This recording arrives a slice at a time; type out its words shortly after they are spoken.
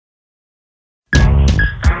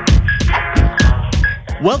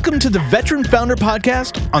Welcome to the Veteran Founder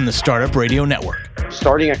Podcast on the Startup Radio Network.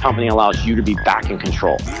 Starting a company allows you to be back in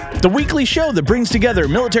control. The weekly show that brings together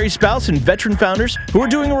military spouse and veteran founders who are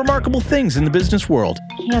doing remarkable things in the business world.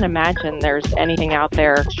 I can't imagine there's anything out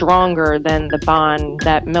there stronger than the bond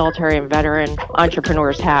that military and veteran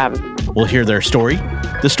entrepreneurs have. We'll hear their story,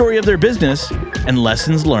 the story of their business, and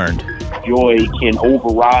lessons learned. Joy can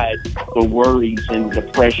override the worries and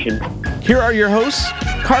depression. Here are your hosts,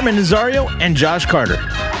 Carmen Nazario and Josh Carter.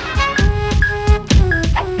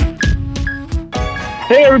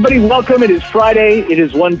 Hey everybody, welcome. It is Friday. It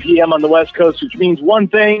is 1 p.m. on the West Coast, which means one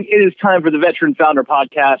thing. It is time for the Veteran Founder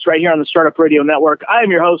Podcast right here on the Startup Radio Network. I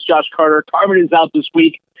am your host, Josh Carter. Carmen is out this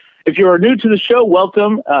week. If you are new to the show,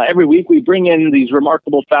 welcome. Every week we bring in these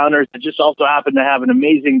remarkable founders that just also happen to have an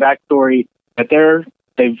amazing backstory that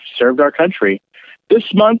they've served our country.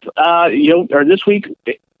 This month, or this week,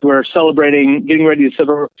 we're getting ready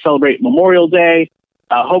to celebrate Memorial Day.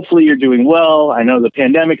 Hopefully you're doing well. I know the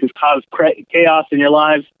pandemic has caused chaos in your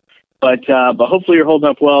lives, but hopefully you're holding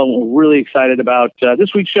up well. We're really excited about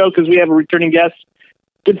this week's show because we have a returning guest,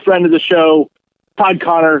 good friend of the show, Todd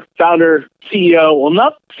Connor, founder, CEO, well,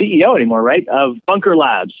 not CEO anymore, right, of Bunker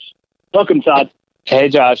Labs. Welcome, Todd. Hey,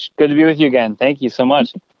 Josh. Good to be with you again. Thank you so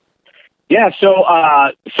much. Yeah, so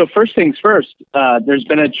first things first, there's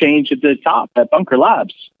been a change at the top at Bunker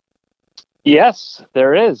Labs. Yes,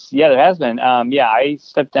 there is. Yeah, there has been. I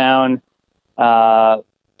stepped down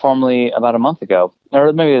formally about a month ago,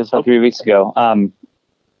 or maybe it was about 3 weeks ago.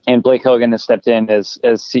 And Blake Hogan has stepped in as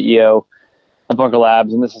CEO of Bunker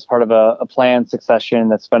Labs, and this is part of a planned succession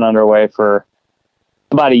that's been underway for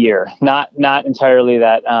about a year. Not entirely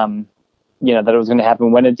that that it was going to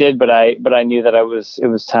happen when it did, but I knew that it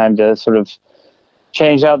was time to sort of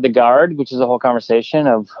change out the guard, which is a whole conversation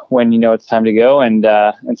of when it's time to go. And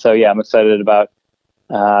so I'm excited about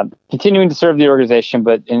continuing to serve the organization,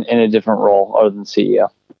 but in a different role other than CEO.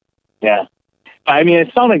 Yeah. I mean,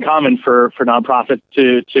 it's not uncommon for nonprofits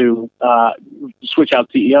to switch out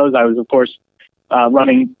CEOs. I was, of course,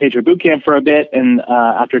 running Patriot Boot Camp for a bit, and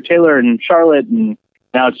after Taylor and Charlotte, and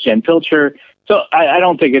now it's Jen Pilcher. So I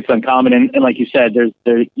don't think it's uncommon. And like you said, there's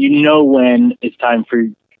when it's time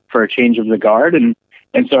for a change of the guard.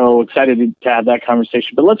 And so excited to have that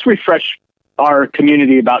conversation. But let's refresh our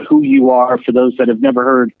community about who you are for those that have never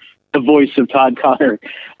heard the voice of Todd Connor.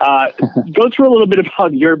 Go through a little bit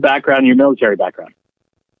about your background, your military background.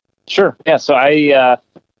 Sure. Yeah. So I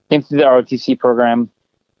came through the ROTC program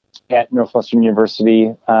at Northwestern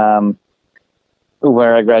University,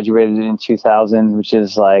 where I graduated in 2000, which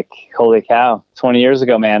is like, holy cow, 20 years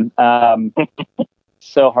ago, man.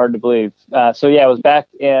 So hard to believe. I was back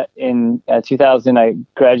in 2000. I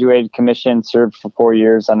graduated, commissioned, served for 4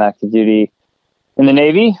 years on active duty in the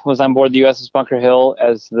Navy. Was on board the USS Bunker Hill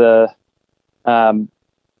as the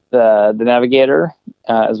navigator,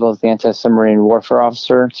 as well as the anti-submarine warfare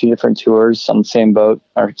officer. 2 different tours on the same boat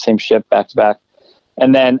or same ship, back to back.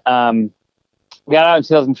 And then got out in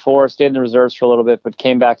 2004. Stayed in the reserves for a little bit, but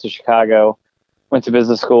came back to Chicago. Went to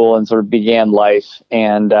business school and sort of began life.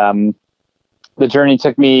 And the journey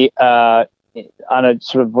took me on a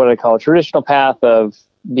sort of what I call a traditional path of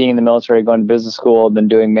being in the military, going to business school, then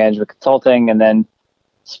doing management consulting, and then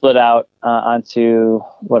split out onto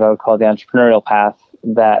what I would call the entrepreneurial path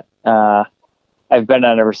that I've been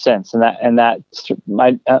on ever since. And that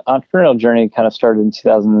my entrepreneurial journey kind of started in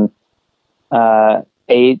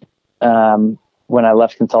 2008 when I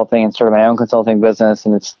left consulting and started my own consulting business,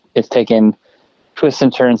 and it's taken twists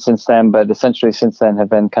and turns since then, but essentially since then have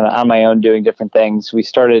been kind of on my own doing different things. We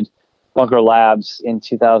started Bunker Labs in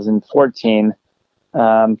 2014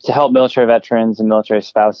 to help military veterans and military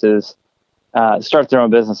spouses start their own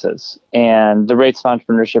businesses. And the rates of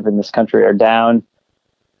entrepreneurship in this country are down.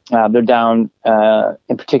 They're down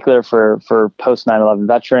in particular for post 9/11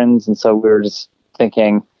 veterans. And so we were just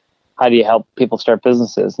thinking, how do you help people start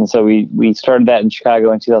businesses? And so we started that in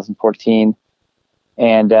Chicago in 2014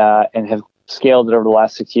 and have scaled it over the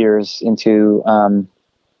last 6 years into a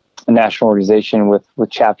national organization with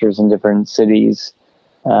chapters in different cities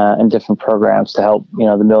and different programs to help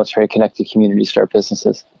the military connected community start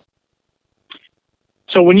businesses.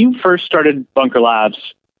 So when you first started Bunker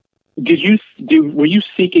Labs, were you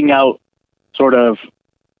seeking out sort of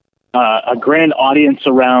a grand audience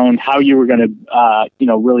around how you were going to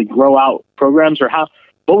really grow out programs, or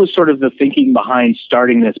what was sort of the thinking behind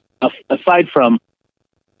starting this, aside from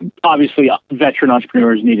obviously veteran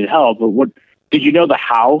entrepreneurs needed help, but what did you know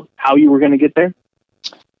how you were going to get there?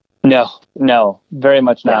 No, very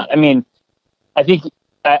much not. Yeah. I mean, I think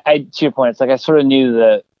I to your point, it's like I sort of knew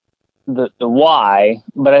the why,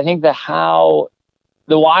 but I think the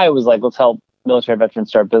why was like, let's help military veterans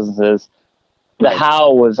start businesses. The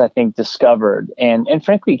how was, I think, discovered, and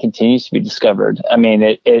frankly continues to be discovered. I mean,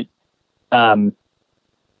 we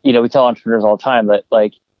tell entrepreneurs all the time that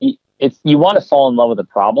like you want to fall in love with a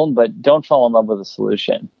problem, but don't fall in love with a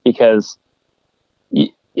solution, because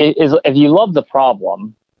if you love the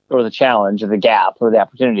problem or the challenge or the gap or the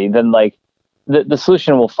opportunity, then like the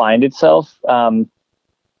solution will find itself.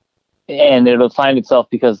 And it'll find itself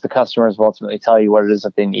because the customers will ultimately tell you what it is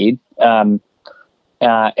that they need. But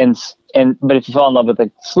if you fall in love with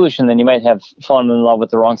the solution, then you might have fallen in love with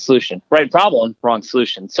the wrong solution. Right problem, wrong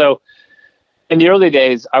solution. So in the early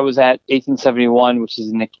days, I was at 1871, which is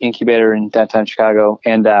an incubator in downtown Chicago,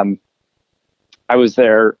 and I was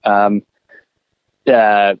there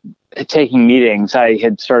taking meetings. I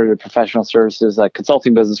had started a professional services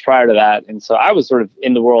consulting business prior to that, and so I was sort of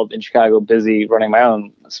in the world in Chicago, busy running my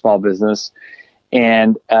own small business.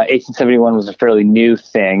 And 1871 was a fairly new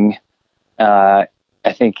thing. I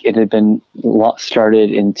think it had been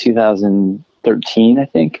started in 2013, I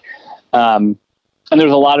think. And there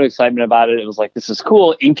was a lot of excitement about it. It was like, this is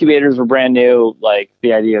cool. Incubators were brand new. Like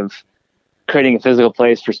the idea of creating a physical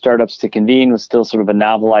place for startups to convene was still sort of a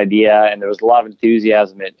novel idea. And there was a lot of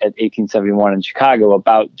enthusiasm at 1871 in Chicago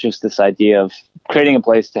about just this idea of creating a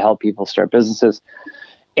place to help people start businesses.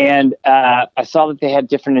 And I saw that they had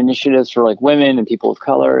different initiatives for like women and people of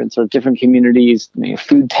color and sort of different communities,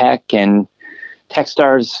 food tech and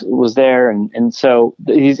Techstars was there. And so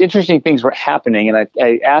these interesting things were happening. And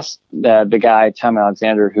I asked the guy, Tom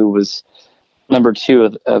Alexander, who was number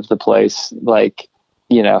 2 of the place, like,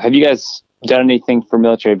 have you guys done anything for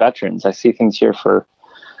military veterans? I see things here for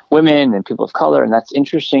women and people of color, and that's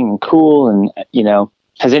interesting and cool. And,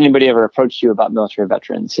 has anybody ever approached you about military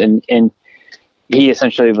veterans? And he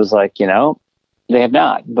essentially was like, they have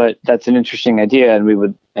not, but that's an interesting idea. And we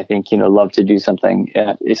would, I think, love to do something.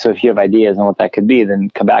 So if you have ideas on what that could be, then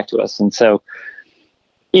come back to us. And so,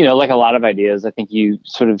 like a lot of ideas, I think you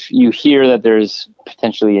hear that there's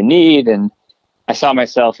potentially a need. And I saw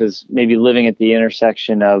myself as maybe living at the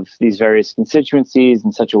intersection of these various constituencies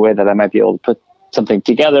in such a way that I might be able to put something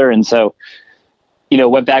together. And so,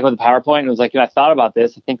 went back with a PowerPoint and was like, I thought about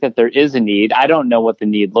this. I think that there is a need. I don't know what the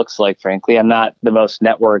need looks like, frankly. I'm not the most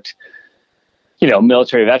networked,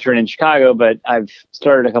 military veteran in Chicago, but I've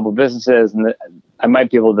started a couple of businesses, and I might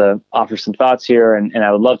be able to offer some thoughts here. And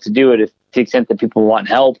I would love to do it if, to the extent that people want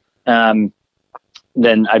help, then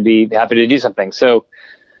I'd be happy to do something. So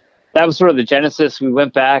that was sort of the genesis. We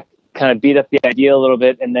went back, kind of beat up the idea a little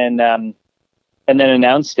bit, and then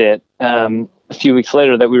announced it a few weeks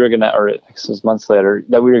later that we were going to, or I guess it was months later,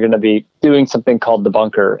 that we were going to be doing something called The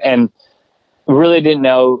Bunker. And we really didn't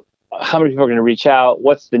know how many people are going to reach out,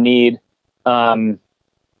 what's the need. And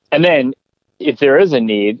then if there is a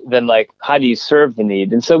need, then like, how do you serve the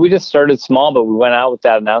need? And so we just started small, but we went out with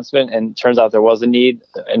that announcement, and it turns out there was a need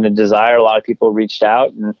and a desire. A lot of people reached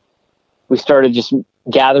out, and we started just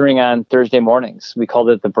gathering on Thursday mornings. We called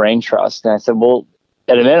it the Brain Trust. And I said, well,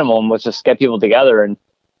 at a minimum, let's just get people together and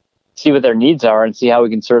see what their needs are and see how we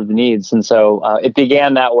can serve the needs. And so it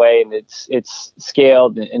began that way, and it's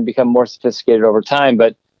scaled and become more sophisticated over time.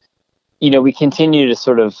 But we continue to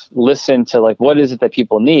sort of listen to like, what is it that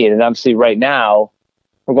people need? And obviously right now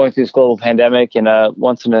we're going through this global pandemic and a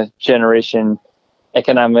once in a generation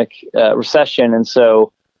economic recession. And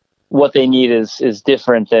so what they need is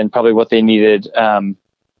different than probably what they needed, a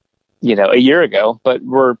year ago, but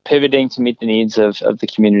we're pivoting to meet the needs of the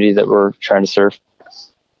community that we're trying to serve.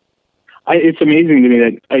 It's amazing to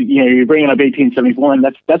me that, you're bringing up 1871.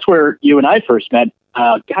 That's where you and I first met,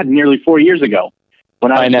 nearly 4 years ago.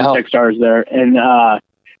 When I was in Techstars there, and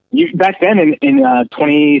you back then in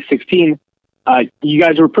 2016, you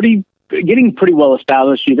guys were getting pretty well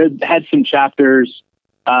established. You had some chapters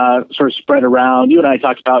sort of spread around. You and I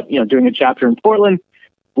talked about doing a chapter in Portland.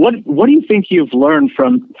 What do you think you've learned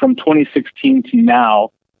from 2016 to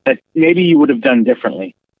now that maybe you would have done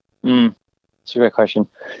differently? That's a great question.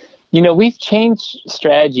 We've changed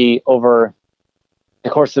strategy over the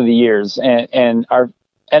course of the years, and our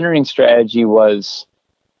entering strategy was,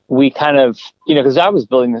 we kind of, because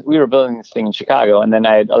we were building this thing in Chicago, and then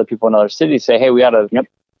I had other people in other cities say, hey, we got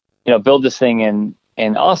to, build this thing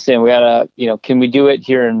in Austin. We got to, can we do it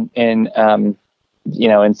here in San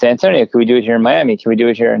Antonio? Can we do it here in Miami? Can we do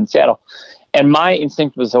it here in Seattle? And my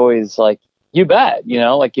instinct was always like, you bet,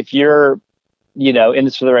 like if you're, in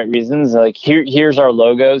this for the right reasons, like here's our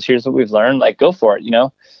logos, here's what we've learned, like go for it,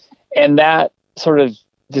 and that sort of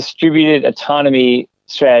distributed autonomy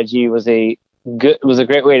strategy was a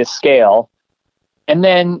great way to scale. And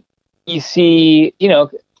then you see,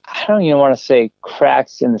 I don't even want to say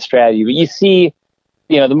cracks in the strategy, but you see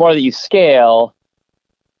the more that you scale,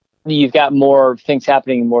 you've got more things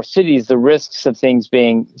happening in more cities. The risks of things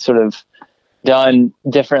being sort of done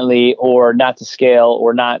differently or not to scale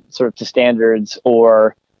or not sort of to standards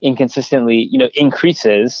or inconsistently,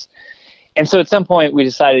 increases. And so at some point we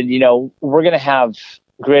decided, we're going to have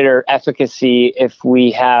greater efficacy if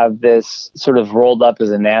we have this sort of rolled up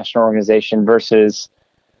as a national organization versus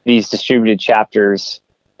these distributed chapters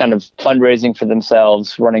kind of fundraising for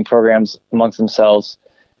themselves, running programs amongst themselves.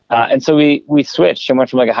 And so we switched and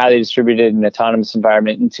went from like a highly distributed and autonomous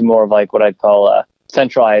environment into more of like what I'd call a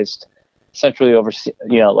centrally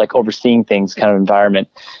overseeing things kind of environment.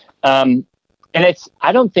 And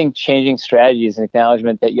I don't think changing strategy is an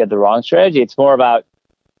acknowledgement that you had the wrong strategy. It's more about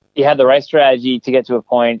you had the right strategy to get to a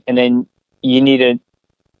point, and then you need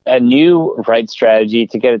a new right strategy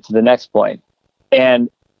to get it to the next point. And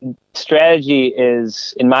strategy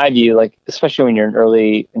is, in my view, like, especially when you're an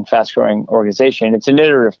early and fast growing organization, it's an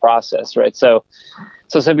iterative process, right? So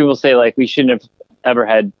some people say like, we shouldn't have ever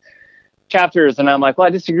had chapters. And I'm like, well, I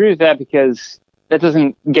disagree with that because that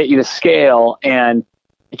doesn't get you to scale, and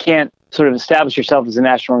you can't sort of establish yourself as a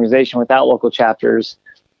national organization without local chapters.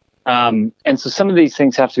 And so some of these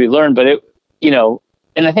things have to be learned, but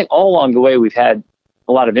and I think all along the way, we've had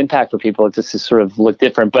a lot of impact for people. It just has sort of looked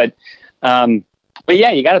different, but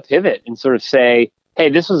yeah, you got to pivot and sort of say, hey,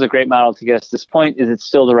 this was a great model to get us to this point. Is it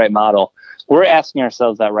still the right model? We're asking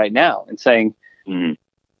ourselves that right now and saying,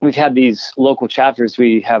 we've had these local chapters.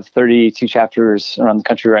 We have 32 chapters around the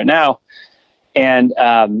country right now. And,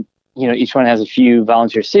 each one has a few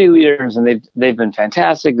volunteer city leaders, and they've been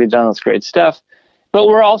fantastic. They've done this great stuff. But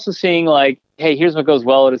we're also seeing like, hey, here's what goes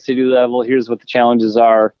well at a city level. Here's what the challenges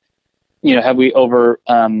are. Have we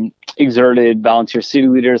exerted volunteer city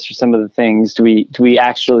leaders for some of the things? Do we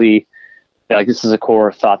actually, like, this is a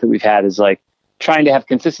core thought that we've had, is like trying to have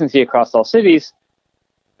consistency across all cities.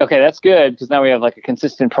 Okay, that's good, because now we have like a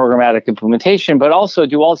consistent programmatic implementation, but also,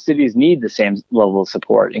 do all cities need the same level of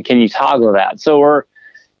support, and can you toggle that? So we're,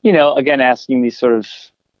 again, asking these sort of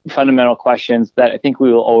fundamental questions that I think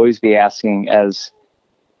we will always be asking as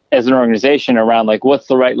an organization around, like, what's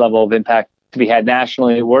the right level of impact to be had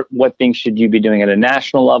nationally? What things should you be doing at a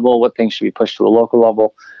national level? What things should be pushed to a local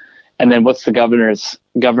level? And then what's the governance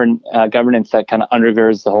that kind of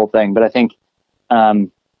undergirds the whole thing? But I think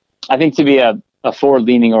to be a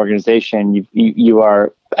forward-leaning organization, you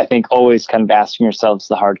are, I think, always kind of asking yourselves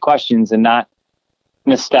the hard questions and not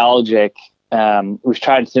nostalgic. We've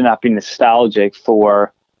tried to not be nostalgic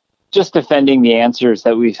for just defending the answers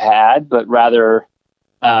that we've had, but rather,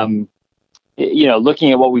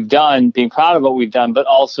 looking at what we've done, being proud of what we've done, but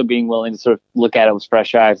also being willing to sort of look at it with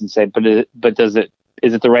fresh eyes and say,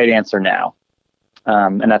 is it the right answer now?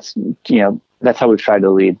 And that's how we've tried to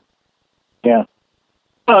lead. Yeah.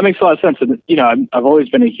 Well, that makes a lot of sense. And, I've always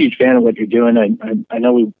been a huge fan of what you're doing. I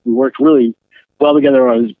know we worked really well together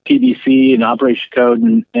as PBC and Operation Code,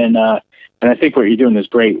 and I think what you're doing is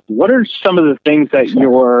great. What are some of the things that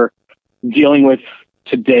you're dealing with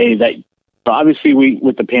today that, obviously,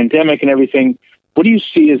 with the pandemic and everything, what do you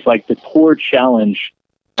see as like the core challenge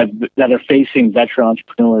that are facing veteran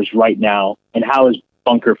entrepreneurs right now, and how is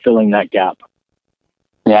Bunker filling that gap?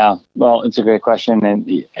 Yeah, well, it's a great question,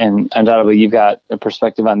 and undoubtedly you've got a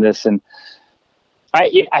perspective on this. And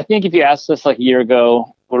I think if you asked us like a year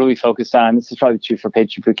ago, what are we focused on? This is probably true for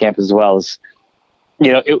Patriot Boot Camp as well.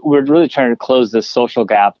 We're really trying to close this social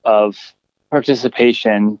gap of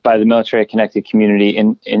participation by the military connected community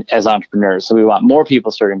in as entrepreneurs. So we want more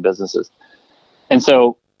people starting businesses. And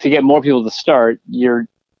so to get more people to start, you're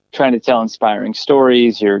trying to tell inspiring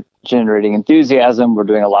stories, you're generating enthusiasm. We're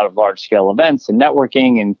doing a lot of large scale events and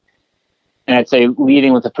networking, and I'd say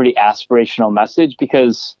leading with a pretty aspirational message,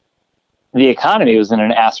 because the economy was in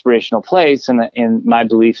an aspirational place. And my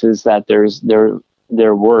belief is that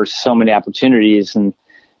there were so many opportunities, and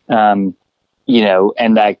and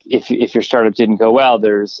like if your startup didn't go well,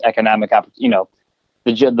 there's economic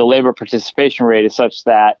the labor participation rate is such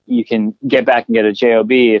that you can get back and get a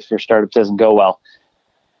job if your startup doesn't go well.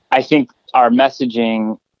 I think our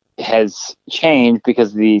messaging has changed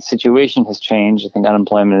because the situation has changed. I think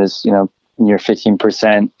unemployment is near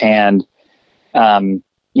 15%, and the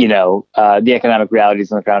economic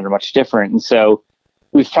realities on the ground are much different. And so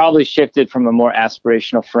we've probably shifted from a more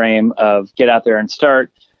aspirational frame of get out there and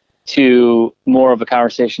start to more of a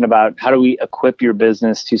conversation about how do we equip your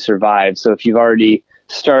business to survive. So if you've already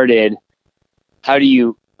started, how do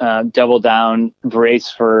you double down,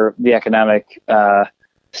 brace for the economic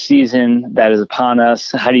season that is upon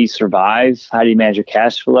us? How do you survive? How do you manage your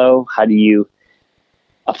cash flow? How do you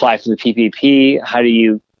apply for the PPP? How do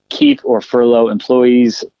you keep or furlough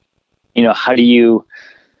employees? How do you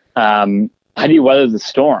how do you weather the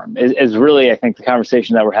storm is really, I think, the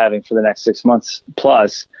conversation that we're having for the next 6 months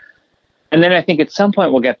plus. And then I think at some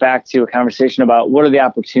point we'll get back to a conversation about what are the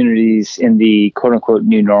opportunities in the quote unquote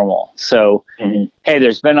new normal. So, hey,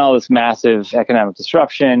 there's been all this massive economic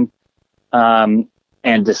disruption and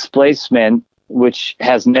displacement, which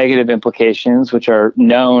has negative implications, which are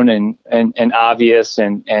known and obvious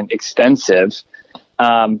and extensive.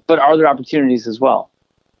 But are there opportunities as well?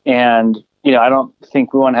 And I don't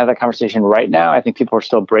think we want to have that conversation right now. I think people are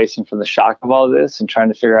still bracing for the shock of all of this and trying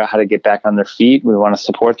to figure out how to get back on their feet. We want to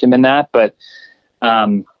support them in that. But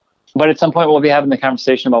at some point, we'll be having the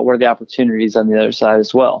conversation about what are the opportunities on the other side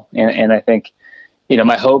as well. And I think,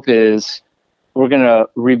 my hope is we're going to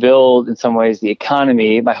rebuild in some ways the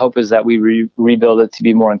economy. My hope is that we rebuild it to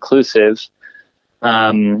be more inclusive.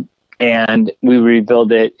 And we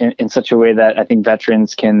rebuild it in such a way that I think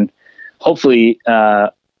veterans can hopefully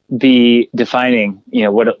be defining,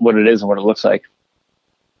 what it is and what it looks like.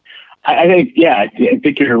 I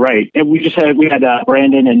think you're right. And we had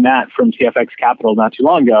Brandon and Matt from TFX Capital not too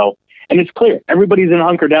long ago, and it's clear everybody's in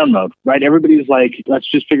hunker down mode, right? Everybody's like, let's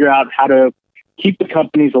just figure out how to keep the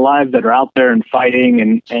companies alive that are out there and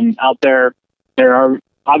fighting and out there. There are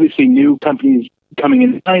obviously new companies coming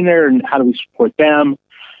in there, and how do we support them?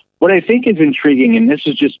 What I think is intriguing, and this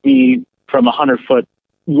is just me from 100-foot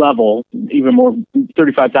level, even more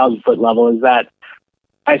 35,000 foot level, is that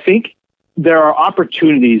I think there are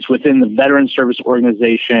opportunities within the veteran service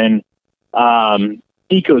organization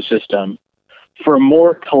ecosystem for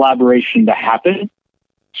more collaboration to happen,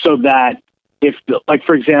 so that if, like,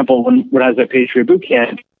 for example, when I was at Patriot Boot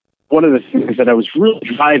Camp, one of the things that I was really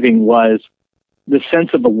driving was the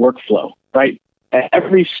sense of a workflow, right? At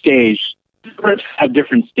every stage, veterans have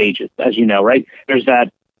different stages, as you know, right? There's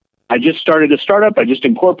that, I just started a startup, I just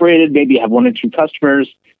incorporated, maybe have 1 or 2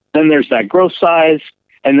 customers. Then there's that growth size,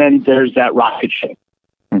 and then there's that rocket ship.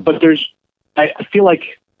 But I feel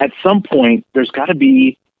like at some point there's got to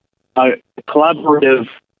be a collaborative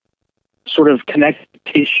sort of connective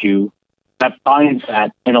tissue that binds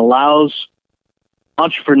that and allows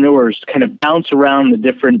entrepreneurs to kind of bounce around the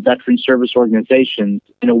different veteran service organizations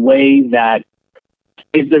in a way that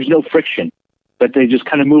there's no friction, that they just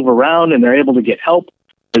kind of move around and they're able to get help.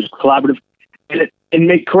 There's collaborative,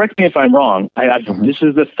 correct me if I'm wrong. This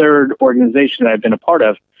is the third organization that I've been a part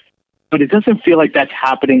of, but it doesn't feel like that's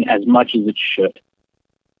happening as much as it should.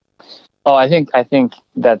 Oh, I think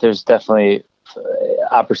that there's definitely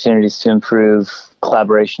opportunities to improve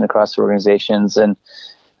collaboration across organizations, and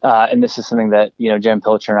this is something that Jen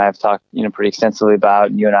Pilcher and I have talked pretty extensively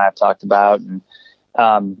about, and you and I have talked about, and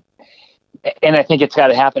I think it's got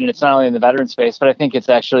to happen. And it's not only in the veteran space, but I think it's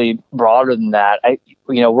actually broader than that.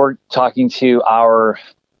 We're talking to our,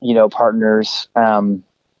 partners that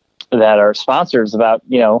are sponsors about,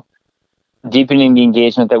 deepening the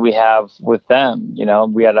engagement that we have with them.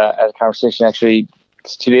 We had a conversation actually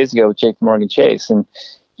 2 days ago with JPMorgan Chase, and,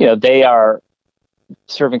 they are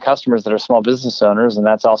serving customers that are small business owners, and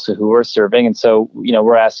that's also who we're serving. And so,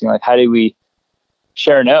 we're asking, like, how do we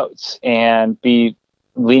share notes and be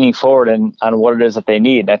leaning forward on what it is that they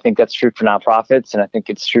need? And I think that's true for nonprofits, and I think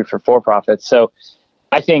it's true for for-profits. So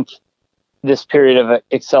I think this period of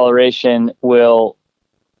acceleration will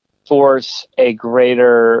force a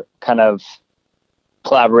greater kind of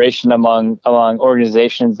collaboration among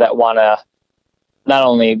organizations that want to not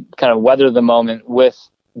only kind of weather the moment with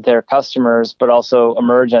their customers, but also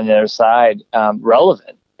emerge on the other side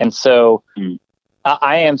relevant. And so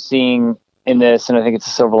I am seeing in this, and I think it's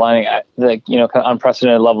a silver lining, kind of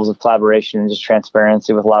unprecedented levels of collaboration and just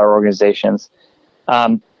transparency with a lot of organizations.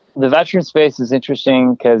 The veteran space is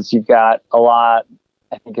interesting because you've got a lot,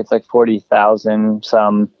 I think it's like 40,000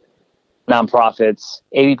 some nonprofits,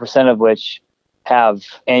 80% of which have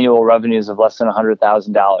annual revenues of less than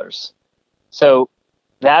 $100,000. So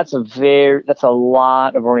that's a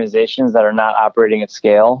lot of organizations that are not operating at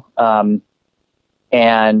scale.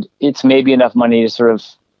 And it's maybe enough money to sort of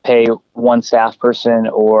pay one staff person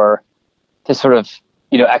or to sort of,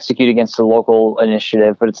 execute against a local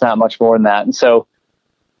initiative, but it's not much more than that. And so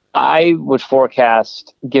I would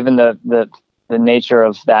forecast, given the nature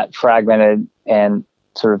of that fragmented and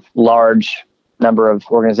sort of large number of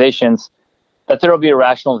organizations, that there will be a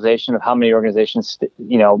rationalization of how many organizations,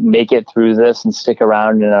 make it through this and stick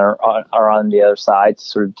around and are on the other side to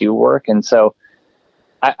sort of do work. And so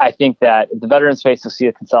I think that the veteran space will see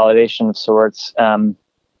a consolidation of sorts, and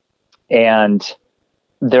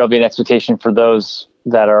there will be an expectation for those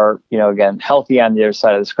that are, again, healthy on the other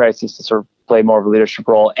side of this crisis to sort of play more of a leadership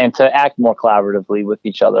role and to act more collaboratively with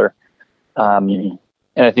each other. And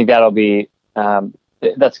I think that'll be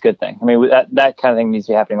that's a good thing. I mean, that kind of thing needs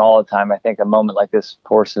to be happening all the time. I think a moment like this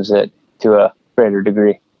forces it to a greater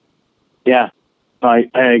degree. Yeah, I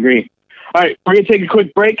agree. All right, we're going to take a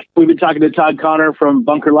quick break. We've been talking to Todd Connor from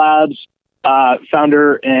Bunker Labs,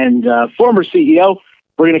 founder and former CEO.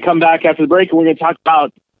 We're going to come back after the break, and we're going to talk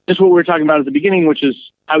about just what we were talking about at the beginning, which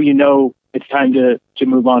is how you know it's time to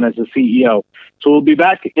move on as a CEO. So we'll be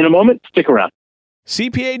back in a moment. Stick around.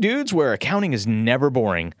 CPA Dudes, where accounting is never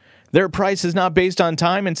boring. Their price is not based on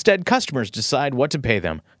time. Instead, customers decide what to pay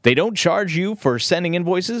them. They don't charge you for sending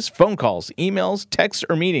invoices, phone calls, emails, texts,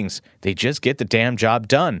 or meetings. They just get the damn job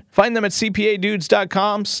done. Find them at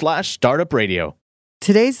cpadudes.com/startupradio.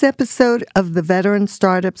 Today's episode of The Veteran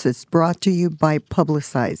Startups is brought to you by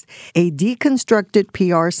Publicize, a deconstructed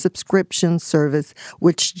PR subscription service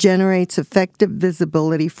which generates effective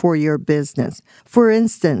visibility for your business. For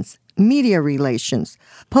instance, media relations.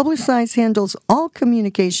 Publicize handles all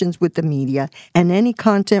communications with the media and any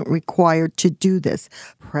content required to do this,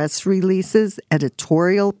 press releases,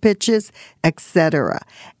 editorial pitches, etc.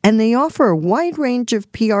 And they offer a wide range of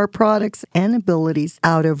PR products and abilities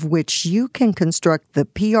out of which you can construct the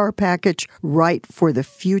PR package right for the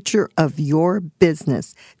future of your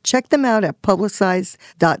business. Check them out at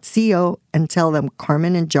publicize.co and tell them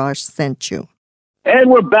Carmen and Josh sent you. And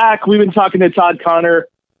we're back. We've been talking to Todd Connor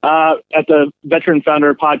at the Veteran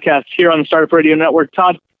Founder podcast here on the Startup Radio Network.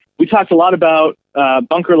 Todd, we talked a lot about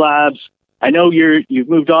Bunker Labs. I know you've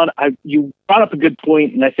moved on. You brought up a good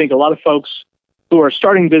point, and I think a lot of folks who are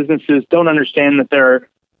starting businesses don't understand that there are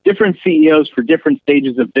different CEOs for different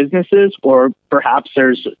stages of businesses, or perhaps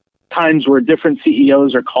there's times where different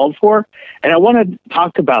CEOs are called for. And I want to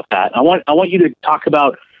talk about that. I want you to talk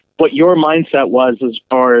about what your mindset was as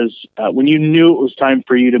far as when you knew it was time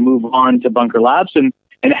for you to move on to Bunker Labs, and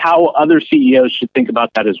how other CEOs should think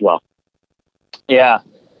about that as well. Yeah.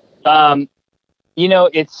 I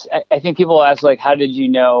think people ask, like, how did you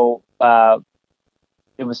know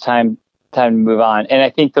it was time to move on? And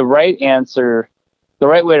I think the right answer, the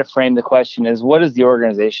right way to frame the question is, what does the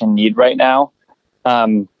organization need right now?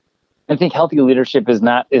 I think healthy leadership is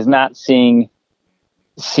not seeing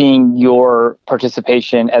your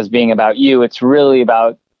participation as being about you. It's really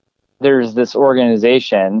about, there's this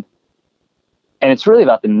organization, and it's really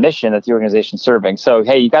about the mission that the organization's serving. So,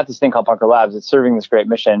 hey, you got this thing called Bunker Labs. It's serving this great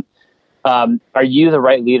mission. Are you the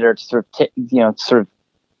right leader to sort of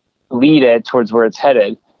lead it towards where it's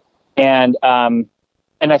headed? And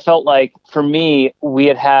I felt like, for me, we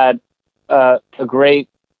had a great,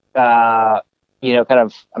 it's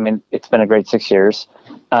been a great 6 years.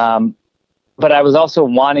 But I was also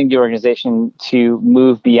wanting the organization to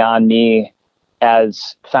move beyond me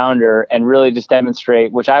as founder and really just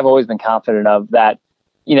demonstrate, which I've always been confident of, that,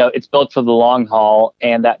 it's built for the long haul,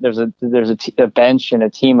 and that there's a bench and a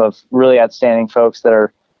team of really outstanding folks that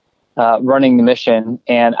are running the mission.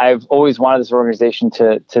 And I've always wanted this organization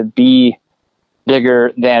to be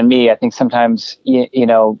bigger than me. I think sometimes,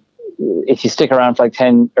 if you stick around for like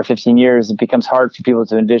 10 or 15 years, it becomes hard for people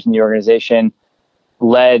to envision the organization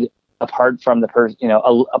led apart from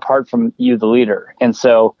apart from you, the leader. And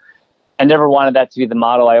so I never wanted that to be the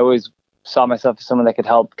model. I always saw myself as someone that could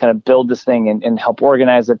help kind of build this thing and help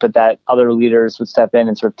organize it, but that other leaders would step in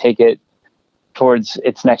and sort of take it towards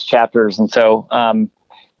its next chapters. And so,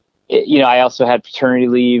 I also had paternity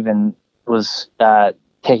leave and was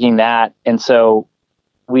taking that. And so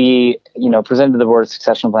we, presented the board a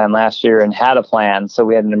succession plan last year and had a plan. So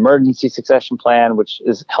we had an emergency succession plan, which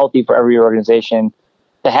is healthy for every organization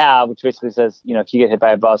to have, which basically says, if you get hit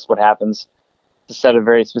by a bus, what happens? A set of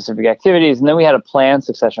very specific activities. And then we had a planned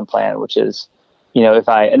succession plan, which is, if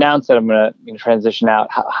I announce that I'm going to transition out,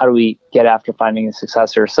 how do we get after finding a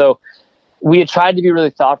successor? So we had tried to be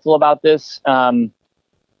really thoughtful about this.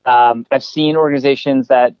 I've seen organizations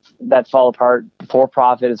that fall apart, for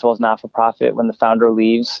profit as well as not for profit, when the founder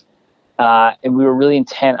leaves. And we were really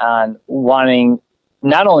intent on wanting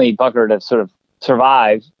not only Bunker to sort of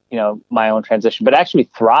survive, my own transition, but actually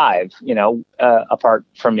thrive, apart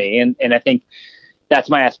from me. And I think that's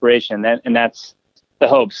my aspiration, and that's the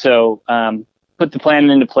hope. So put the plan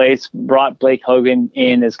into place, brought Blake Hogan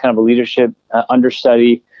in as kind of a leadership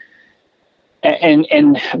understudy,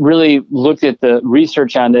 and really looked at the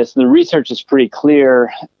research on this. The research is pretty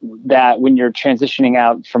clear that when you're transitioning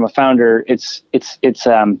out from a founder, it's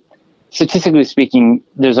statistically speaking,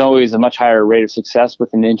 there's always a much higher rate of success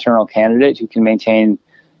with an internal candidate who can maintain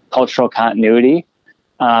cultural continuity,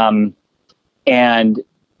 and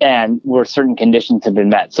where certain conditions have been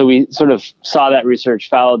met. So we sort of saw that research,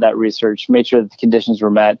 followed that research, made sure that the conditions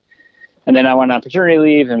were met. And then I went on paternity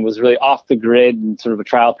leave and was really off the grid and sort of a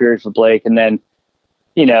trial period for Blake. And then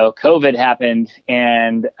COVID happened,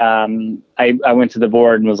 and I went to the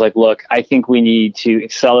board and was like, look, I think we need to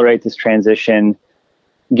accelerate this transition,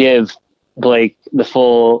 give Blake the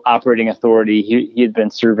full operating authority. He had been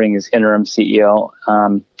serving as interim CEO.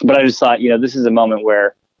 But I just thought, this is a moment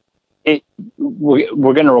where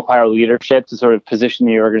we're going to require leadership to sort of position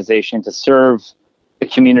the organization to serve the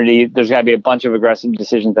community. There's got to be a bunch of aggressive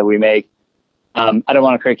decisions that we make. I don't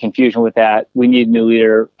want to create confusion with that. We need a new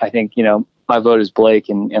leader. I think, my vote is Blake,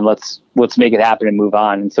 and let's make it happen and move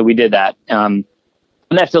on. And so we did that. And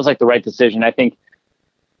that feels like the right decision. I think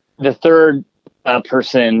the third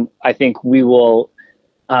person, I think we will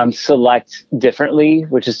select differently,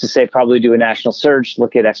 which is to say probably do a national search,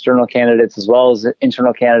 look at external candidates as well as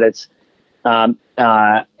internal candidates, and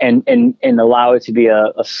allow it to be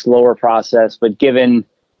a slower process. But given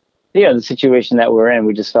the situation that we're in,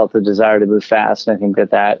 we just felt the desire to move fast, and I think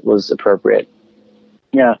that was appropriate.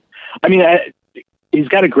 Yeah. I mean, he's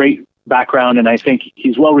got a great background, and I think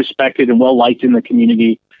he's well respected and well liked in the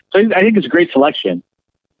community. So I think it's a great selection.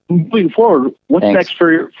 Moving forward, what's Thanks. next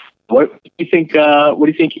for what do you think? What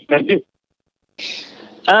do you think he's going to do?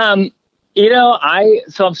 So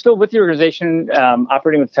I'm still with the organization,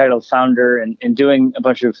 operating with the title of founder, and doing a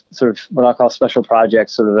bunch of sort of what I'll call special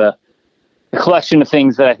projects, sort of a collection of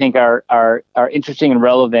things that I think are interesting and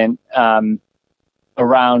relevant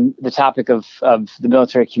around the topic of the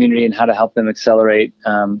military community and how to help them accelerate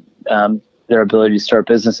their ability to start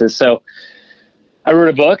businesses. So I wrote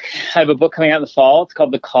a book. I have a book coming out in the fall. It's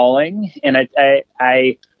called The Calling. And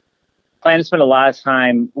I plan to spend a lot of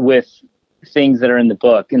time with things that are in the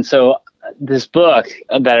book. And so this book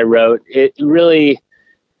that I wrote, it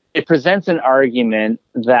presents an argument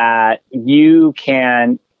that you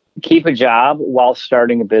can keep a job while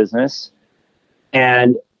starting a business,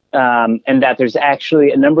 and that there's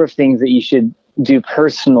actually a number of things that you should do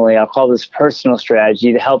personally. I'll call this personal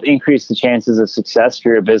strategy to help increase the chances of success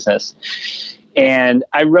for your business. And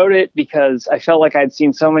I wrote it because I felt like I'd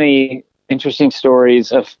seen so many interesting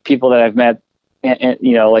stories of people that I've met, and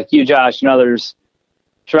like you, Josh, and others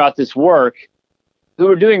throughout this work who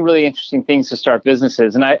were doing really interesting things to start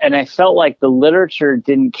businesses. And I felt like the literature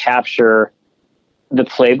didn't capture the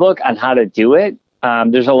playbook on how to do it.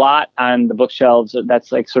 There's a lot on the bookshelves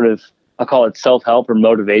that's like sort of, I'll call it self-help or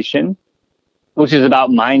motivation, which is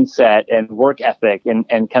about mindset and work ethic and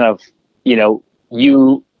kind of,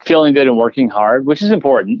 you feeling good and working hard, which is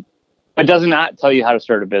important, but does not tell you how to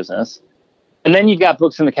start a business. And then you've got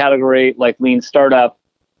books in the category like Lean Startup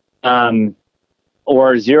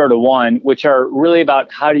or 0 to 1, which are really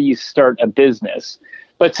about how do you start a business.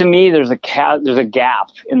 But to me, there's a gap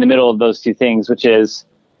in the middle of those two things, which is,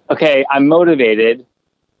 okay, I'm motivated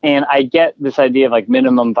and I get this idea of like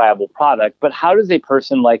minimum viable product, but how does a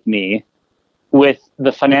person like me with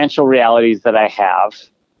the financial realities that I have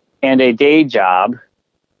and a day job,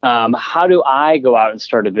 how do I go out and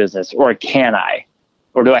start a business, or can I,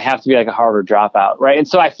 or do I have to be like a Harvard dropout? Right. And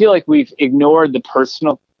so I feel like we've ignored the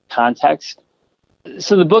personal context.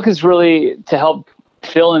 So the book is really to help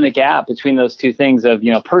fill in the gap between those two things of,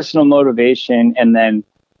 personal motivation and then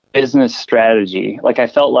business strategy. Like I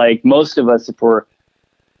felt like most of us, if we're,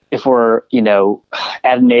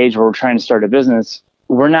 at an age where we're trying to start a business,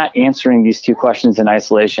 we're not answering these two questions in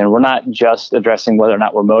isolation. We're not just addressing whether or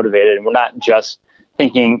not we're motivated, and we're not just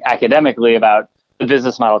thinking academically about the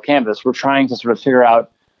business model canvas. We're trying to sort of figure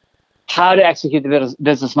out how to execute the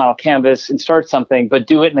business model canvas and start something, but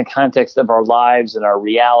do it in the context of our lives and our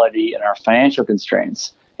reality and our financial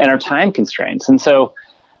constraints and our time constraints. And so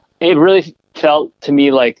it really felt to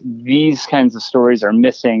me like these kinds of stories are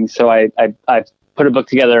missing. So I put a book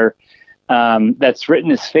together that's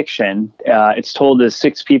written as fiction. It's told as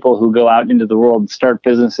 6 people who go out into the world and start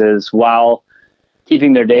businesses while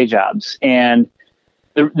keeping their day jobs. And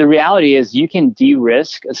the reality is you can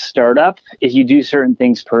de-risk a startup if you do certain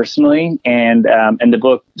things personally, and the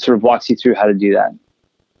book sort of walks you through how to do that.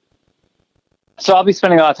 So I'll be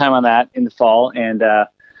spending a lot of time on that in the fall, and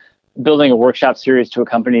building a workshop series to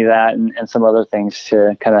accompany that, and some other things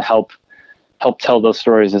to kind of help tell those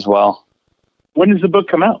stories as well. When does the book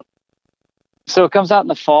come out? So it comes out in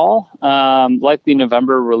the fall, likely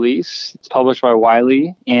November release. It's published by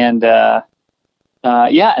Wiley, and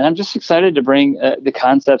and I'm just excited to bring the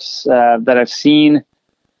concepts that I've seen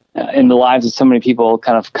in the lives of so many people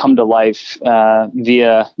kind of come to life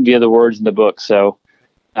via the words in the book. So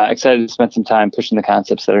excited to spend some time pushing the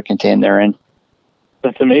concepts that are contained therein.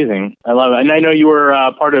 That's amazing. I love it. And I know you were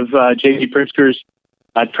part of J.B. Pritzker's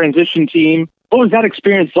transition team. What was that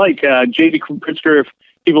experience like? J.B. Pritzker, if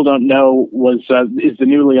people don't know, is the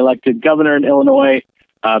newly elected governor in Illinois.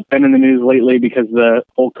 Been in the news lately because of the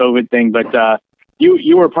whole COVID thing, but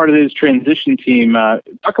you were part of this transition team.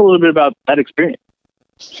 Talk a little bit about that experience.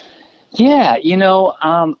 Yeah,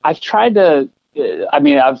 I've tried to.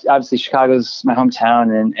 Obviously Chicago's my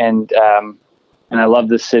hometown, and I love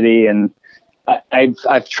the city, and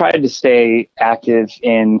I've tried to stay active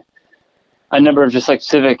in a number of just like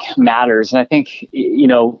civic matters. And I think,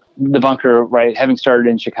 the Bunker, right, having started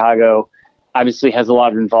in Chicago, obviously has a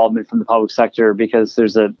lot of involvement from the public sector because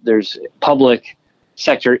there's public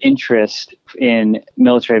sector interest in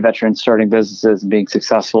military veterans starting businesses and being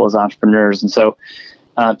successful as entrepreneurs. And so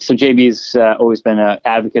JB's always been an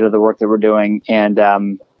advocate of the work that we're doing. And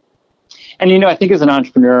I think as an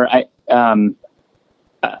entrepreneur,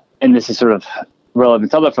 and this is sort of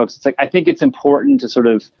relevant to other folks, it's like, I think it's important to sort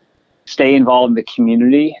of stay involved in the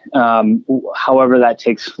community, however that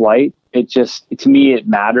takes flight. To me, it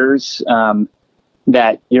matters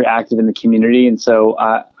that you're active in the community. And so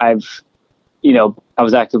I was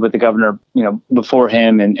active with the governor, before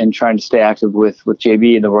him and trying to stay active with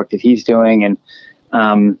JB and the work that he's doing. And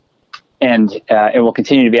will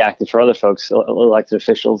continue to be active for other folks, elected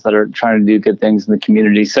officials that are trying to do good things in the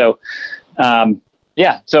community. So, and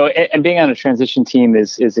being on a transition team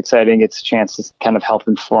is exciting. It's a chance to kind of help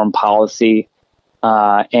inform policy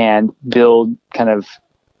and build kind of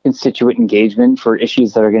constituent engagement for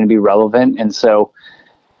issues that are going to be relevant. And so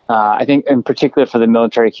I think in particular for the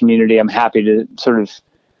military community, I'm happy to sort of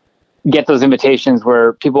get those invitations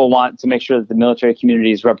where people want to make sure that the military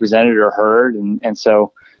community is represented or heard. And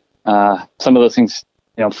so some of those things,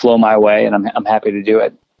 flow my way, and I'm happy to do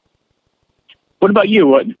it. What about you?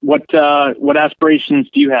 What aspirations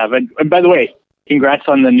do you have? And by the way, congrats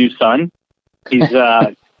on the new son. He's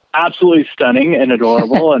absolutely stunning and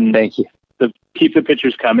adorable. And thank you. Keep the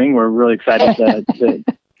pictures coming. We're really excited to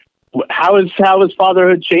how has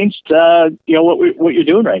fatherhood changed? What you're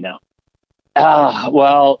doing right now?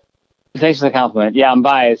 Well, thanks for the compliment. Yeah, I'm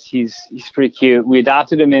biased. He's pretty cute. We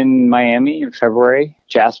adopted him in Miami in February,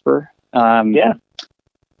 Jasper. And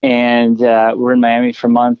we're in Miami for a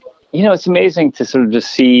month. It's amazing to sort of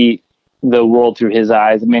just see the world through his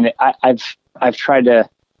eyes. I mean, I've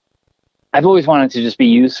always wanted to just be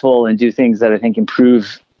useful and do things that I think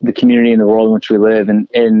improve the community and the world in which we live.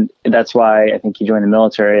 And that's why I think you join the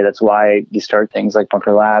military. That's why you start things like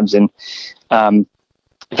Bunker Labs. And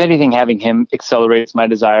if anything, having him accelerates my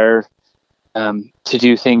desire to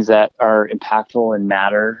do things that are impactful and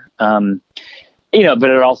matter. But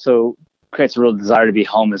it also creates a real desire to be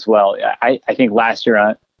home as well. I think last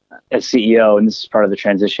year as CEO, and this is part of the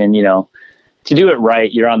transition, to do it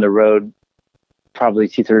right, you're on the road probably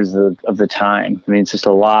 2/3 of the time. I mean, it's just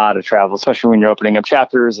a lot of travel, especially when you're opening up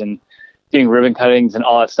chapters and doing ribbon cuttings and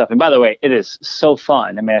all that stuff. And by the way, it is so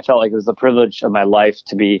fun. I mean, I felt like it was the privilege of my life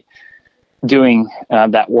to be doing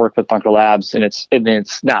that work with Bunker Labs. And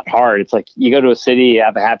it's not hard. It's like you go to a city, you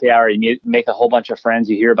have a happy hour, you make a whole bunch of friends,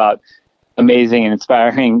 you hear about amazing and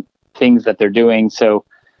inspiring things that they're doing. So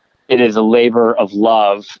it is a labor of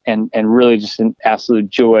love and really just an absolute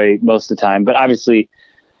joy most of the time. But obviously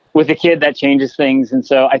with a kid that changes things. And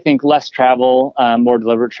so I think less travel, more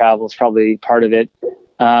deliberate travel is probably part of it.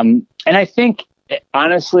 And I think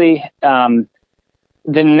honestly, the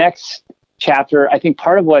next chapter, I think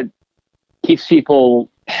part of what keeps people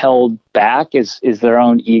held back is their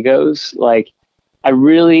own egos. Like I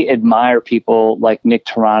really admire people like Nick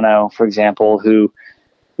Toronto, for example, who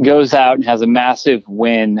goes out and has a massive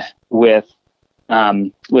win with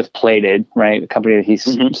Plated, right? A company that he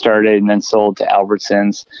started and then sold to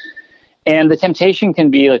Albertsons. And the temptation can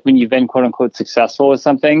be like when you've been quote unquote successful with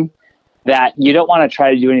something that you don't want to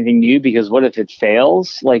try to do anything new because what if it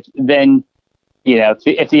fails? Like then,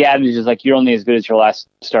 if the adage is like, you're only as good as your last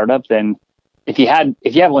startup, then if you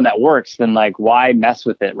have one that works, then like, why mess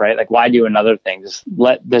with it? Right? Like why do another thing? Just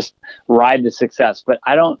ride the success. But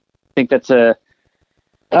I don't think that's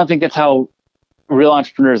how real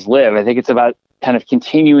entrepreneurs live. I think it's about kind of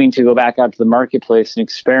continuing to go back out to the marketplace and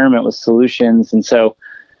experiment with solutions. And so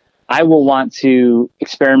I will want to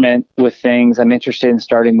experiment with things. I'm interested in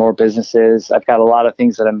starting more businesses. I've got a lot of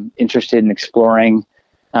things that I'm interested in exploring.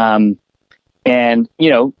 And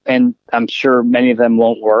I'm sure many of them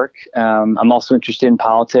won't work. I'm also interested in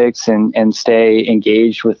politics and stay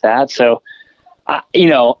engaged with that. So, I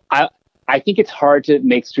think it's hard to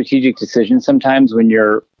make strategic decisions sometimes when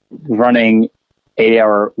you're running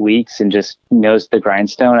 8-hour weeks and just nose the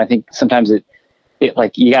grindstone. I think sometimes it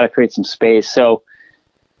like you got to create some space. So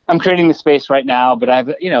I'm creating the space right now, but I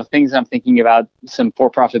have, things I'm thinking about, some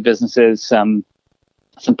for-profit businesses, some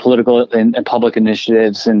political and public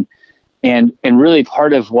initiatives. And really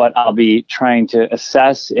part of what I'll be trying to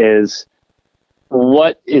assess is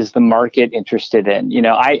what is the market interested in?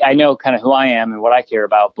 I know kind of who I am and what I care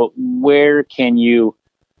about, but where can you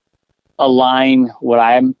align what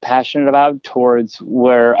I'm passionate about towards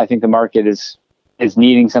where I think the market is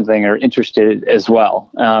needing something or interested as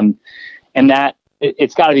well. And that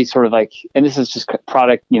it's got to be sort of like, and this is just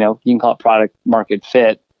product, you can call it product market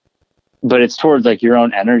fit, but it's towards like your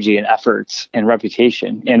own energy and efforts and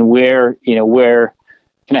reputation and where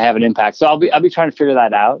can I have an impact? So I'll be trying to figure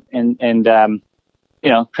that out and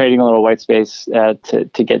creating a little white space to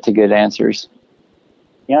get to good answers.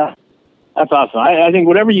 Yeah, that's awesome. I think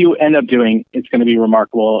whatever you end up doing, it's going to be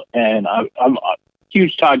remarkable. And I'm a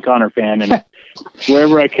huge Todd Connor fan, and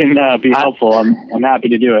wherever I can be helpful, I'm happy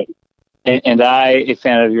to do it. And I, a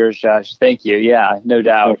fan of yours, Josh. Thank you. Yeah, no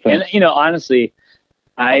doubt. Okay. And honestly,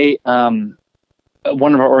 one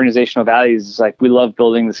of our organizational values is like we love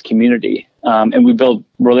building this community, and we build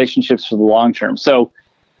relationships for the long term. So,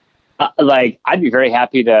 I'd be very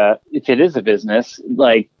happy to, if it is a business,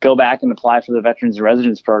 go back and apply for the Veterans in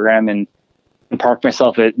Residence program and park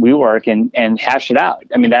myself at WeWork and hash it out.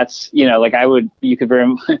 I mean, that's,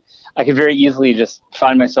 I could very easily just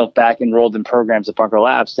find myself back enrolled in programs at Bunker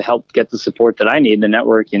Labs to help get the support that I need, the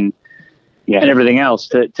network and everything else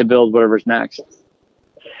to build whatever's next.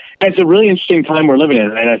 It's a really interesting time we're living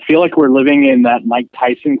in, and I feel like we're living in that Mike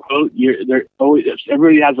Tyson quote.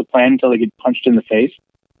 Everybody has a plan until they get punched in the face.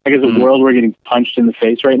 Like as a world, we're getting punched in the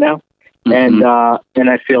face right now. Mm-hmm. And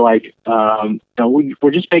I feel like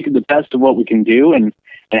we're just making the best of what we can do and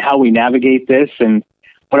how we navigate this. And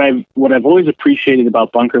what I've always appreciated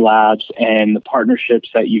about Bunker Labs and the partnerships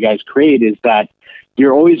that you guys create is that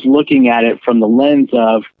you're always looking at it from the lens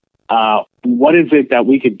of what is it that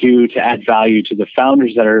we could do to add value to the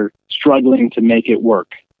founders that are struggling to make it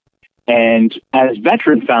work. And as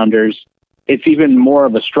veteran founders, it's even more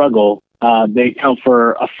of a struggle. They account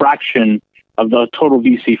for a fraction of the total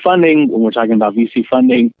VC funding. When we're talking about VC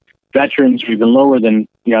funding, veterans are even lower than,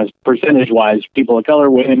 percentage-wise, people of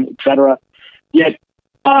color, women, et cetera. Yet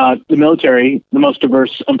the military, the most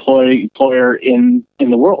diverse employer in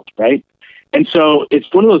the world, right? And so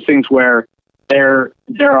it's one of those things where there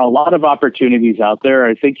are a lot of opportunities out there.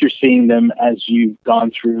 I think you're seeing them as you've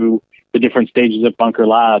gone through the different stages of Bunker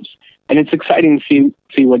Labs. And it's exciting to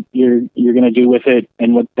see what you're going to do with it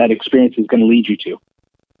and what that experience is going to lead you to.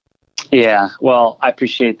 Yeah, well, I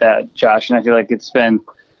appreciate that, Josh. And I feel like it's been,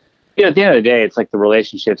 at the end of the day, it's like the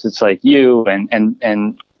relationships. It's like you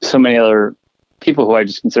and so many other people who I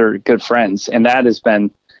just consider good friends. And that has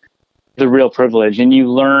been the real privilege. And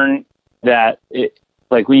you learn that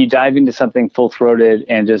when you dive into something full-throated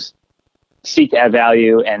and just seek to add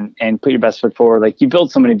value and put your best foot forward, you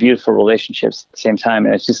build so many beautiful relationships at the same time.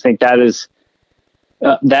 And I just think that is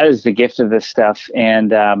the gift of this stuff.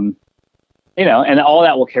 And, and all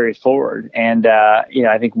that will carry forward. And,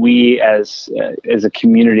 I think we as a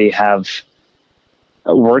community have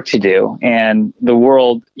work to do, and the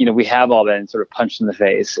world, we have all been sort of punched in the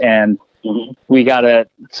face, and we got to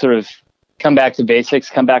sort of come back to basics,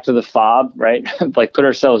 come back to the FOB, right? Put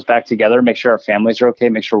ourselves back together, make sure our families are okay,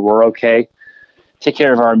 make sure we're okay, take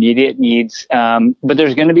care of our immediate needs. But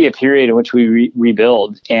there's going to be a period in which we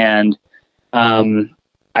rebuild. And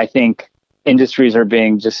I think industries are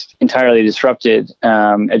being just entirely disrupted.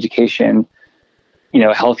 Education,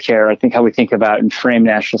 healthcare. I think how we think about and frame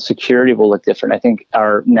national security will look different. I think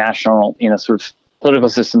our national, sort of political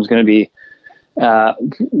system is going to be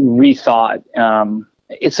rethought.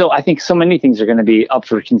 So I think so many things are going to be up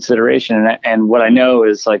for consideration. And what I know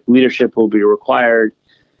is leadership will be required.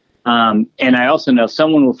 And I also know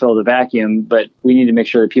someone will fill the vacuum, but we need to make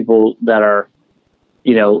sure that people that are,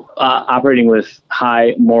 operating with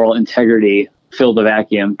high moral integrity fill the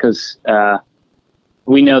vacuum, because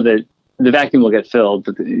we know that the vacuum will get filled.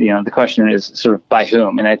 But, the question is sort of by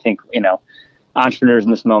whom. And I think, entrepreneurs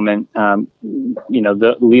in this moment,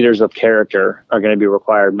 the leaders of character are going to be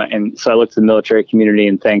required. And so I look to the military community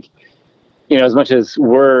and think, as much as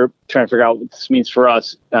we're trying to figure out what this means for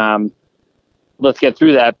us, let's get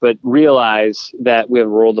through that, but realize that we have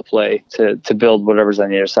a role to play to build whatever's on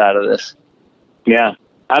the other side of this. Yeah,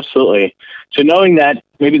 absolutely. So knowing that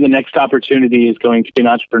maybe the next opportunity is going to be an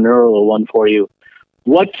entrepreneurial one for you,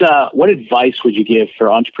 what advice would you give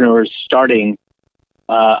for entrepreneurs starting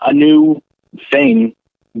a new thing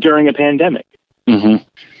during a pandemic? Mm-hmm.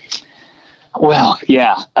 Well,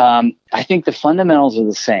 yeah. I think the fundamentals are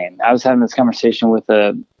the same. I was having this conversation with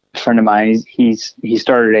a friend of mine. He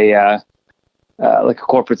started a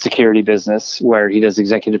corporate security business where he does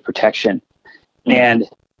executive protection. Mm-hmm. And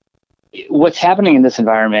what's happening in this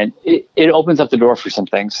environment, it opens up the door for some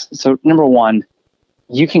things. So number one,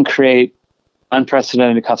 you can create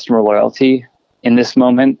unprecedented customer loyalty in this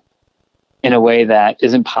moment in a way that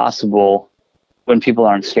isn't possible when people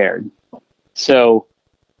aren't scared. So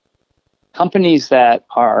companies that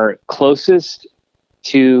are closest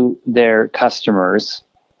to their customers,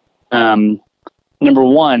 number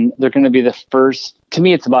one, they're going to be the first. To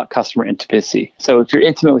me, it's about customer intimacy. So if you're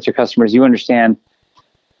intimate with your customers, you understand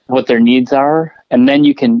what their needs are, and then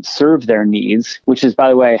you can serve their needs, which is, by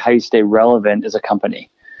the way, how you stay relevant as a company.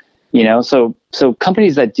 So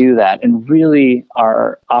companies that do that and really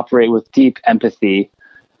operate with deep empathy,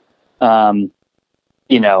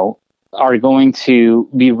 are going to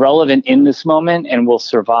be relevant in this moment and will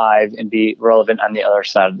survive and be relevant on the other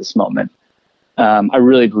side of this moment. I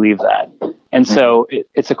really believe that. And so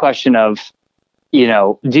it's a question of,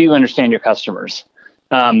 do you understand your customers?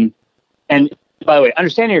 And by the way,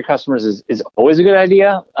 understanding your customers is always a good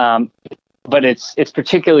idea. But it's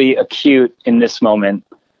particularly acute in this moment,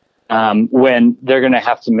 when they're going to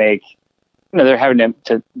have to make, they're having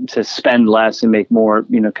to spend less and make more,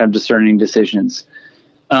 kind of discerning decisions.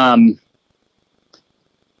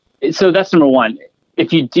 So that's number one.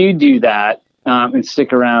 If you do that and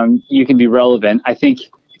stick around, you can be relevant. I think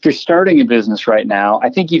if you're starting a business right now, I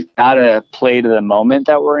think you've got to play to the moment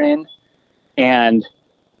that we're in, and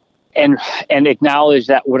acknowledge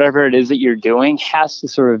that whatever it is that you're doing has to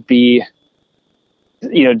sort of be,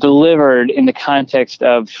 delivered in the context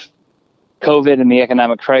of COVID and the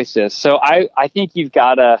economic crisis. So I think you've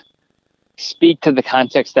got to speak to the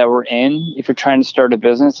context that we're in if you're trying to start a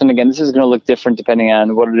business. And again, this is going to look different depending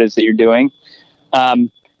on what it is that you're doing.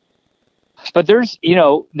 But there's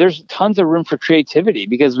tons of room for creativity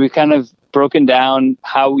because we've kind of broken down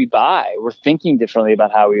how we buy. We're thinking differently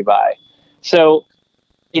about how we buy. So,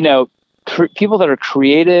 people that are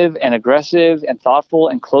creative and aggressive and thoughtful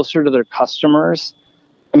and closer to their customers,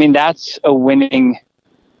 that's a winning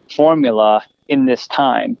formula in this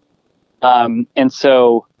time. And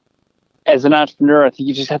so as an entrepreneur, I think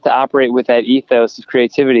you just have to operate with that ethos of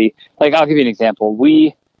creativity. Like, I'll give you an example.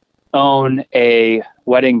 We own a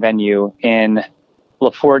wedding venue in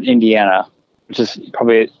LaPorte, Indiana, which is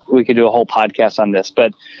probably, we could do a whole podcast on this,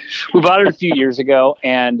 but we bought it a few years ago,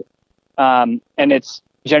 and it's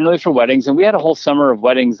generally for weddings. And we had a whole summer of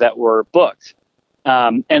weddings that were booked.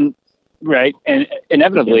 And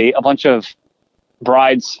inevitably a bunch of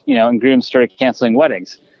brides, and grooms started canceling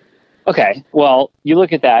weddings. Okay, well, you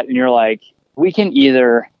look at that and you're like, we can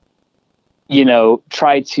either,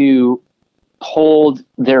 try to hold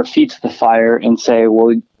their feet to the fire and say,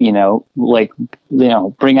 well,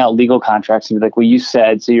 bring out legal contracts and be like, well, you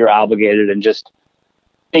said, so you're obligated, and just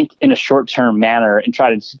think in a short-term manner and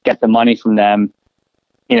try to get the money from them,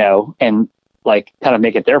 and like kind of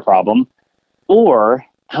make it their problem. Or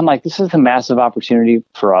I'm like, this is a massive opportunity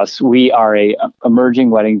for us. We are a emerging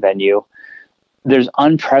wedding venue. There's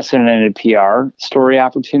unprecedented PR story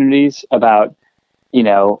opportunities about,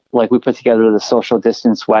 like we put together the social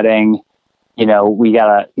distance wedding. We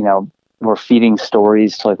got we're feeding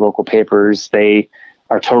stories to like local papers. They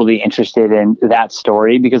are totally interested in that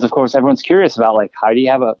story because, of course, everyone's curious about like, how do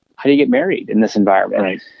you get married in this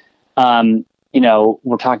environment? Right.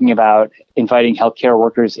 We're talking about inviting healthcare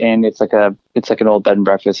workers in. It's like an old bed and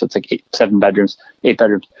breakfast. So it's like 8 bedrooms.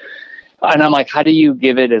 And I'm like, how do you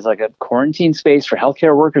give it as like a quarantine space for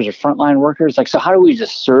healthcare workers or frontline workers? Like, so how do we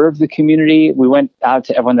just serve the community? We went out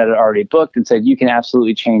to everyone that had already booked and said, you can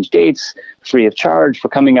absolutely change dates free of charge.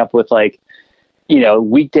 We're coming up with like,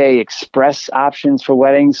 weekday express options for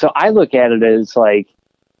weddings. So I look at it as like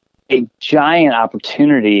a giant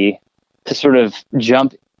opportunity to sort of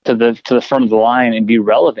jump to the front of the line and be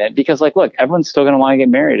relevant, because like, look, everyone's still going to want to get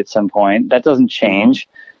married at some point. That doesn't change.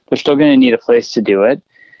 They're still going to need a place to do it.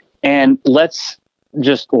 And let's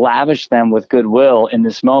just lavish them with goodwill in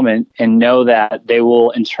this moment and know that they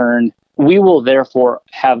will, in turn, we will therefore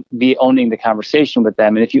be owning the conversation with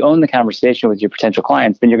them. And if you own the conversation with your potential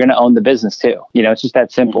clients, then you're going to own the business too. It's just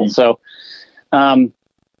that simple. Mm-hmm. So,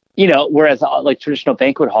 whereas like traditional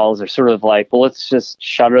banquet halls are sort of like, well, let's just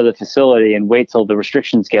shutter the facility and wait till the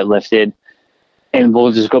restrictions get lifted, and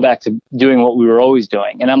we'll just go back to doing what we were always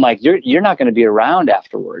doing. And I'm like, you're not going to be around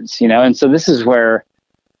afterwards, And so this is where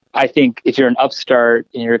I think if you're an upstart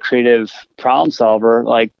and you're a creative problem solver,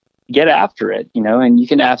 like, get after it, and you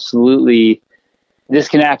can this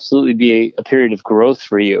can absolutely be a period of growth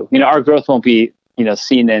for you. Our growth won't be,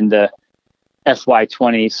 seen in the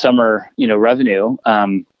FY20 summer, revenue,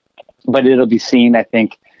 but it'll be seen, I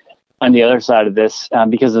think, on the other side of this,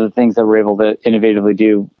 because of the things that we're able to innovatively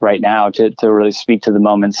do right now to really speak to the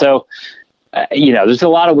moment. So, there's a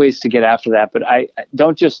lot of ways to get after that, but I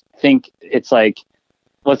don't just think it's like,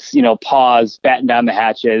 let's, pause, batten down the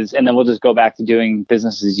hatches, and then we'll just go back to doing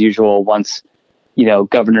business as usual once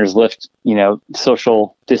governors lift,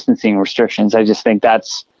 social distancing restrictions. I just think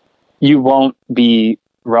you won't be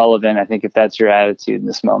relevant, I think, if that's your attitude in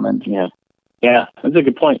this moment. Yeah, that's a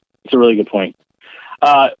good point. It's a really good point.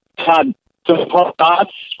 Todd, so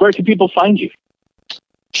thoughts, where can people find you?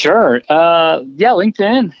 Sure.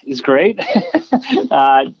 LinkedIn is great.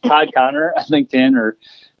 Todd Conner, LinkedIn or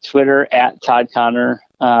Twitter @Todd Conner.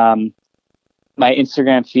 My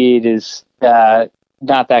Instagram feed is not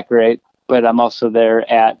that great, but I'm also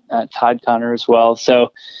there at Todd Conner as well.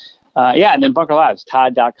 So, and then Bunker Labs,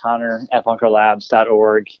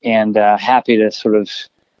 todd.conner@bunkerlabs.org. And happy to sort of,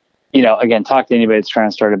 again, talk to anybody that's trying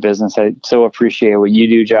to start a business. I so appreciate what you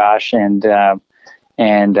do, Josh, and what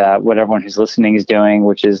everyone who's listening is doing,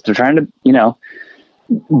 which is they're trying to,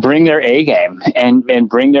 bring their A game and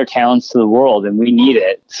bring their talents to the world, and we need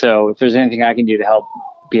it. So if there's anything I can do to help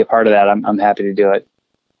be a part of that, I'm happy to do it.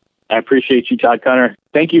 I appreciate you, Todd Conner.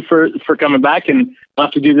 Thank you for coming back, and we'll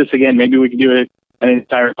have to do this again. Maybe we can do an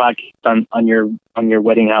entire podcast on your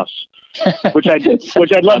wedding house, which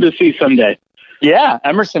I'd love to see someday. Yeah,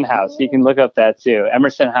 Emerson House. You can look up that too.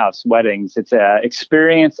 Emerson House Weddings. It's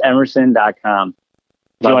experienceenerson.com.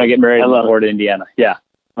 If you want to get married in Fort, Indiana. Yeah,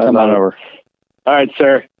 come on over. All right,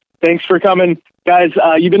 sir. Thanks for coming. Guys,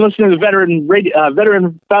 you've been listening to the Veteran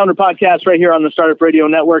Founder Podcast right here on the Startup Radio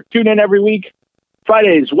Network. Tune in every week,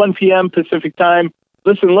 Fridays, 1 p.m. Pacific time.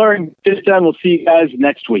 Listen, learn, get done. We'll see you guys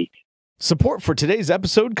next week. Support for today's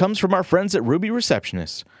episode comes from our friends at Ruby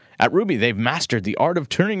Receptionists. At Ruby, they've mastered the art of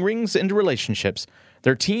turning rings into relationships.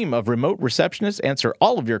 Their team of remote receptionists answer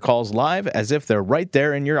all of your calls live as if they're right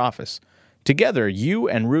there in your office. Together, you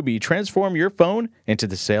and Ruby transform your phone into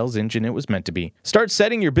the sales engine it was meant to be. Start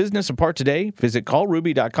setting your business apart today. Visit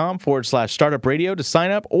callruby.com/startupradio to sign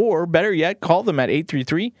up, or better yet, call them at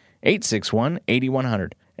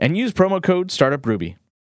 833-861-8100 and use promo code StartupRuby.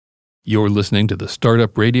 You're listening to the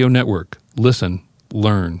Startup Radio Network. Listen,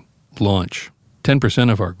 learn, launch.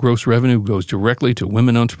 10% of our gross revenue goes directly to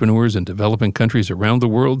women entrepreneurs in developing countries around the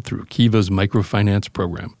world through Kiva's microfinance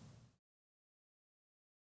program.